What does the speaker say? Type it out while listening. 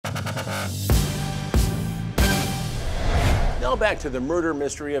Now back to the murder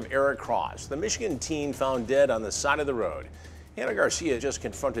mystery of Erik Cross, the Michigan teen found dead on the side of the road. Hannah Garcia just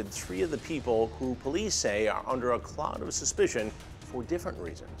confronted 3 of the people who police say are under a cloud of suspicion for different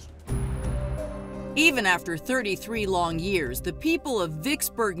reasons. Even after 33 long years, the people of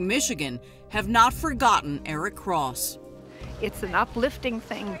Vicksburg, Michigan have not forgotten Erik Cross. It's an uplifting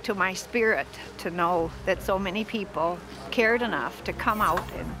thing to my spirit to know that so many people cared enough to come out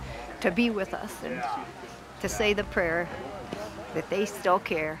and to be with us and to say the prayer that they still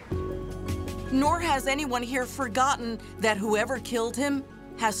care. Nor has anyone here forgotten that whoever killed him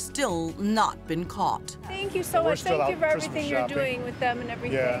has still not been caught. Thank you so much. Thank you for everything you're doing with them and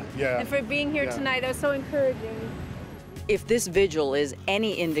everything. Yeah. And for being here tonight. That was so encouraging. If this vigil is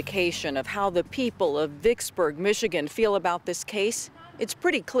any indication of how the people of Vicksburg, Michigan feel about this case, it's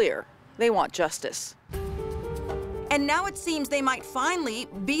pretty clear. They want justice. And now it seems they might finally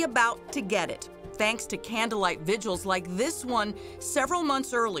be about to get it, thanks to candlelight vigils like this one several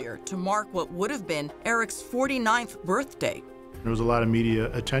months earlier to mark what would have been Erik's 49th birthday. There was a lot of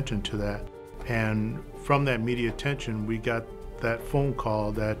media attention to that. And from that media attention, we got that phone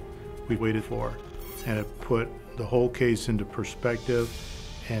call that we waited for. And it put the whole case into perspective,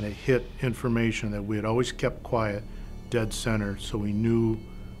 and it hit information that we had always kept quiet, dead center, so we knew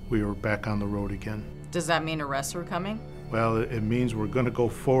we were back on the road again. Does that mean arrests are coming? Well, it means we're going to go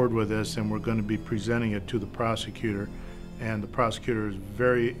forward with this, and we're going to be presenting it to the prosecutor. And the prosecutor is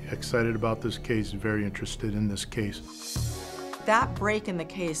very excited about this case, very interested in this case. That break in the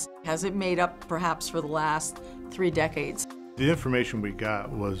case, has it made up perhaps for the last 3 decades? The information we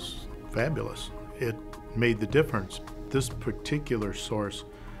got was fabulous. It made the difference. This particular source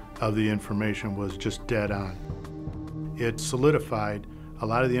of the information was just dead on. It solidified a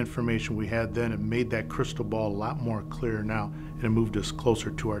lot of the information we had then. It made that crystal ball a lot more clear now, and it moved us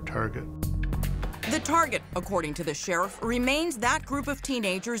closer to our target. The target, according to the sheriff, remains that group of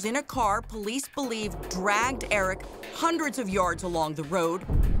teenagers in a car police believe dragged Erik hundreds of yards along the road,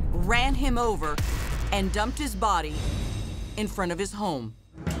 ran him over, and dumped his body in front of his home.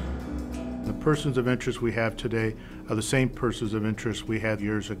 The persons of interest we have today are the same persons of interest we had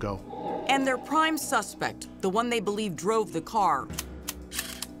years ago. And their prime suspect, the one they believe drove the car,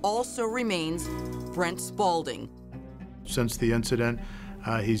 also remains Brent Spaulding. Since the incident,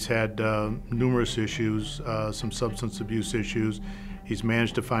 he's had numerous issues, some substance abuse issues. He's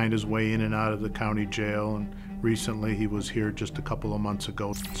managed to find his way in and out of the county jail, and recently he was here just a couple of months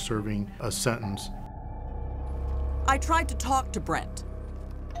ago serving a sentence. I tried to talk to Brent,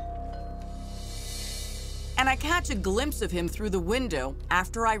 and I catch a glimpse of him through the window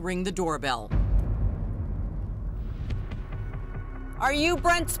after I ring the doorbell. Are you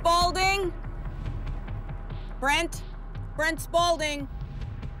Brent Spaulding? Brent Spaulding.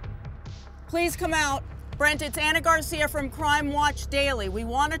 Please come out. Brent, it's Anna Garcia from Crime Watch Daily. We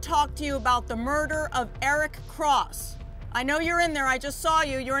want to talk to you about the murder of Erik Cross. I know you're in there. I just saw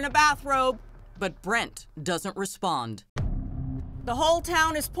you. You're in a bathrobe. But Brent doesn't respond. The whole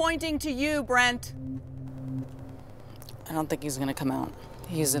town is pointing to you, Brent. I don't think he's going to come out.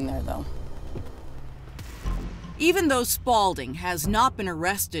 He's in there, though. Even though Spaulding has not been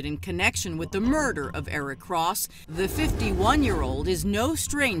arrested in connection with the murder of Erik Cross, the 51-year-old is no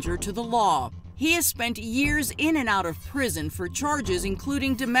stranger to the law. He has spent years in and out of prison for charges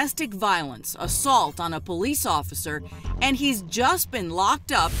including domestic violence, assault on a police officer, and he's just been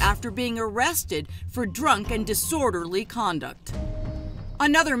locked up after being arrested for drunk and disorderly conduct.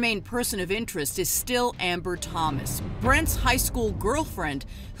 Another main person of interest is still Amber Thomas, Brent's high school girlfriend,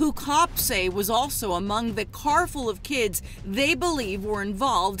 who cops say was also among the car full of kids they believe were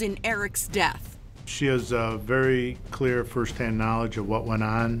involved in Erik's death. She has very clear firsthand knowledge of what went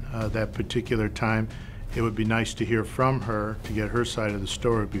on that particular time. It would be nice to hear from her to get her side of the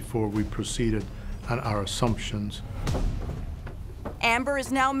story before we proceeded on our assumptions. Amber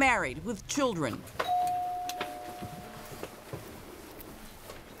is now married with children.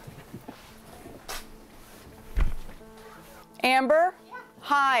 Amber?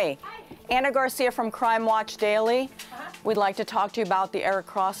 Hi. Anna Garcia from Crime Watch Daily. We'd like to talk to you about the Erik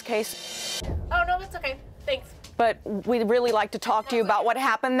Cross case. Oh, no, that's okay. Thanks. But we'd really like to talk to you about what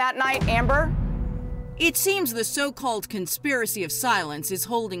happened that night, Amber. It seems the so-called conspiracy of silence is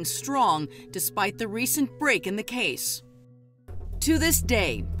holding strong despite the recent break in the case. To this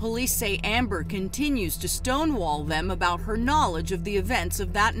day, police say Amber continues to stonewall them about her knowledge of the events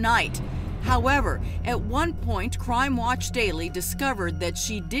of that night. However, at one point, Crime Watch Daily discovered that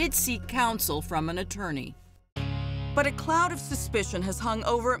she did seek counsel from an attorney. But a cloud of suspicion has hung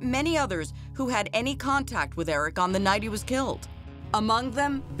over many others who had any contact with Erik on the night he was killed. Among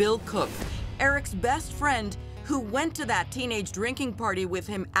them, Bill Cook, Erik's best friend, who went to that teenage drinking party with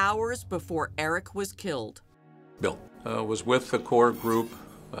him hours before Erik was killed. Bill was with the core group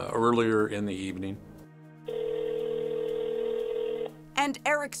earlier in the evening. And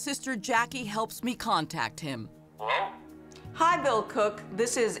Erik's sister Jackie helps me contact him. Hello? Hi, Bill Cook.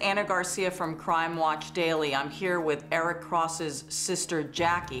 This is Anna Garcia from Crime Watch Daily. I'm here with Erik Cross's sister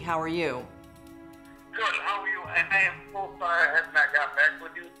Jackie. How are you? Good, how are you? And I am so sorry I have not got back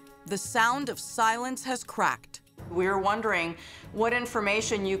with you. The sound of silence has cracked. We're wondering what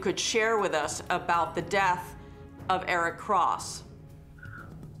information you could share with us about the death of Erik Cross.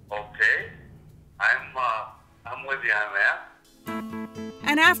 Okay. I'm with you on that.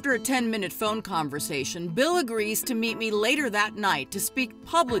 And after a 10-minute phone conversation, Bill agrees to meet me later that night to speak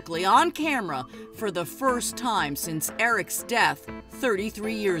publicly on camera for the first time since Erik's death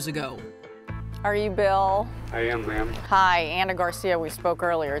 33 years ago. Are you Bill? I am, ma'am. Hi, Anna Garcia. We spoke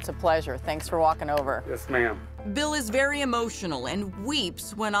earlier. It's a pleasure. Thanks for walking over. Yes, ma'am. Bill is very emotional and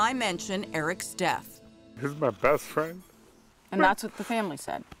weeps when I mention Erik's death. He's my best friend. And that's what the family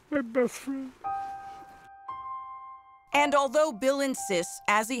said. My best friend. And although Bill insists,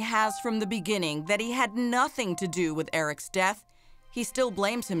 as he has from the beginning, that he had nothing to do with Erik's death, he still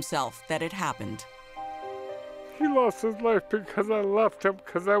blames himself that it happened. He lost his life because I left him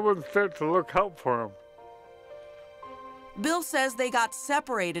because I wasn't there to look out for him. Bill says they got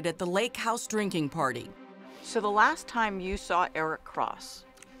separated at the lake house drinking party. So the last time you saw Erik Cross,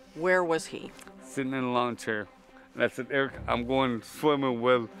 where was he? Sitting in a lawn chair. And I said, Erik, I'm going swimming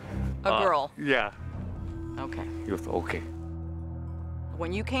with... A girl? Yeah. Okay. He was okay.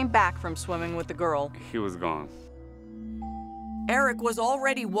 When you came back from swimming with the girl, He was gone. Erik was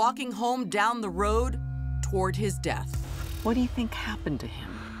already walking home down the road toward his death. What do you think happened to him?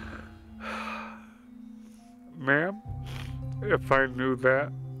 Ma'am, if I knew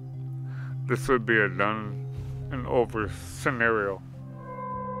that, this would be a done and over scenario.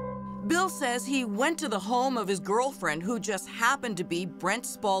 Bill says he went to the home of his girlfriend, who just happened to be Brent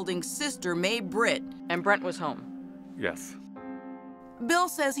Spaulding's sister, Mae Britt, and Brent was home. Yes. Bill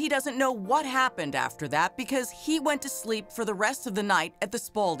says he doesn't know what happened after that because he went to sleep for the rest of the night at the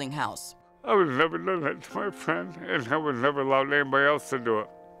Spaulding house. I would never do that to my friend, and I would never allow anybody else to do it.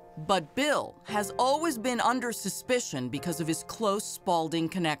 But Bill has always been under suspicion because of his close Spaulding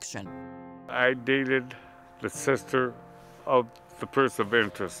connection. I dated the sister of the person of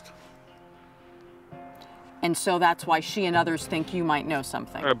interest. And so that's why she and others think you might know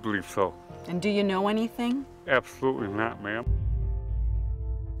something. I believe so. And do you know anything? Absolutely not, ma'am.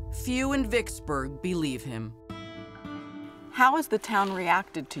 Few in Vicksburg believe him. How has the town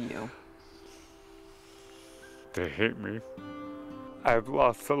reacted to you? They hate me. I've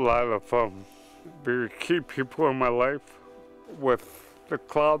lost a lot of very key people in my life. With the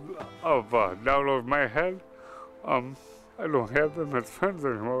cloud of doubt over my head, I don't have them as friends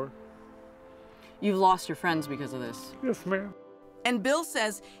anymore. You've lost your friends because of this. Yes, ma'am. And Bill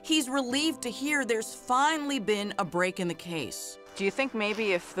says he's relieved to hear there's finally been a break in the case. Do you think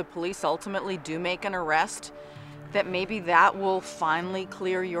maybe if the police ultimately do make an arrest, that maybe that will finally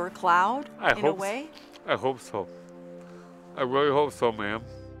clear your cloud in a way? I hope so. I really hope so, ma'am.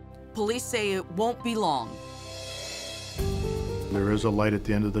 Police say it won't be long. There is a light at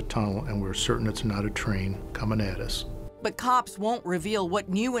the end of the tunnel, and we're certain it's not a train coming at us. But cops won't reveal what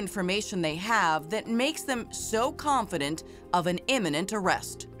new information they have that makes them so confident of an imminent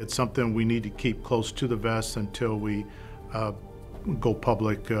arrest. It's something we need to keep close to the vest until we go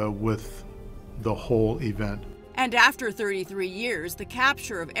public with the whole event. And after 33 years, the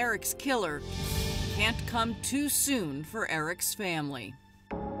capture of Erik's killer can't come too soon for Erik's family.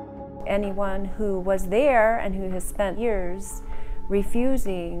 Anyone who was there and who has spent years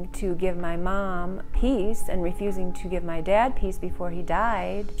refusing to give my mom peace and refusing to give my dad peace before he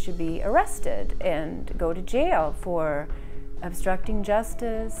died should be arrested and go to jail for obstructing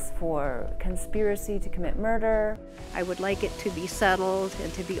justice, for conspiracy to commit murder. I would like it to be settled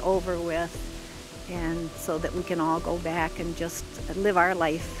and to be over with, and so that we can all go back and just live our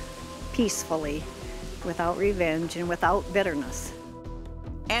life peacefully, without revenge and without bitterness.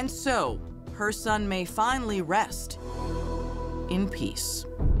 And so, her son may finally rest in peace.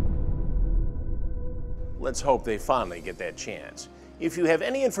 Let's hope they finally get that chance. If you have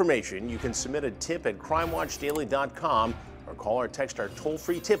any information, you can submit a tip at crimewatchdaily.com or call or text our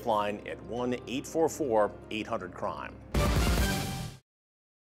toll-free tip line at 1-844-800-CRIME.